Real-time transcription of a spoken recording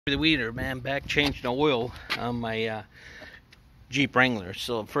The weeder, man, back changing oil on my Jeep Wrangler.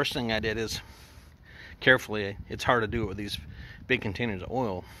 So the first thing I did is carefully, it's hard to do it with these big containers of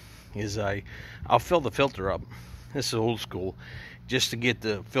oil, is I'll fill the filter up. This is old school, just to get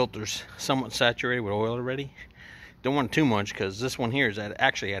the filters somewhat saturated with oil already. Don't want too much because this one here is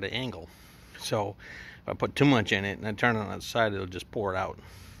actually at an angle. So if I put too much in it and I turn it on the side, it'll just pour it out.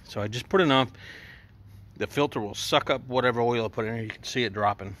 So I just put enough. The filter will suck up whatever oil I put in there. You can see it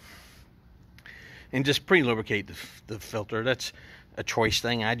dropping. And just pre-lubricate the filter. That's a choice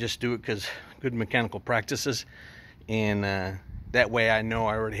thing. I just do it because good mechanical practices. And that way I know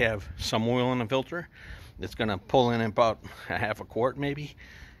I already have some oil in the filter. It's going to pull in about a half a quart maybe,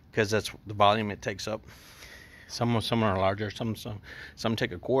 because that's the volume it takes up. Some are larger. Some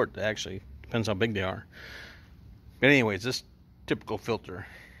take a quart. Actually, depends how big they are. But anyways, this typical filter,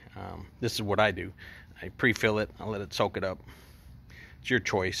 this is what I do. I pre-fill it, I let it soak it up. It's your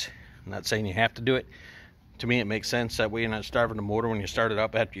choice. I'm not saying you have to do it. To me, it makes sense. That way you're not starving the motor when you start it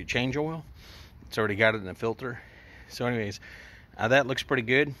up after you change oil. It's already got it in the filter. So anyways, that looks pretty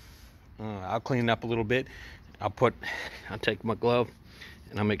good. I'll clean it up a little bit. I'll take my glove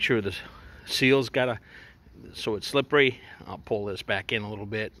and I'll make sure the seal's so it's slippery. I'll pull this back in a little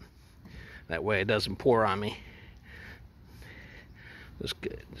bit. That way it doesn't pour on me.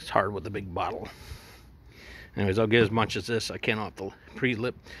 It's hard with the big bottle. Anyways, I'll get as much as this I can off the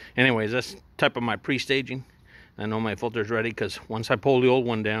pre-lip. Anyways, that's type of my pre-staging. I know my filter's ready because once I pull the old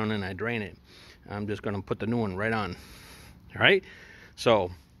one down and I drain it, I'm just going to put the new one right on. All right?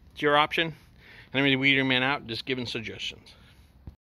 So, it's your option. Anyway, the weeder man out, just giving suggestions.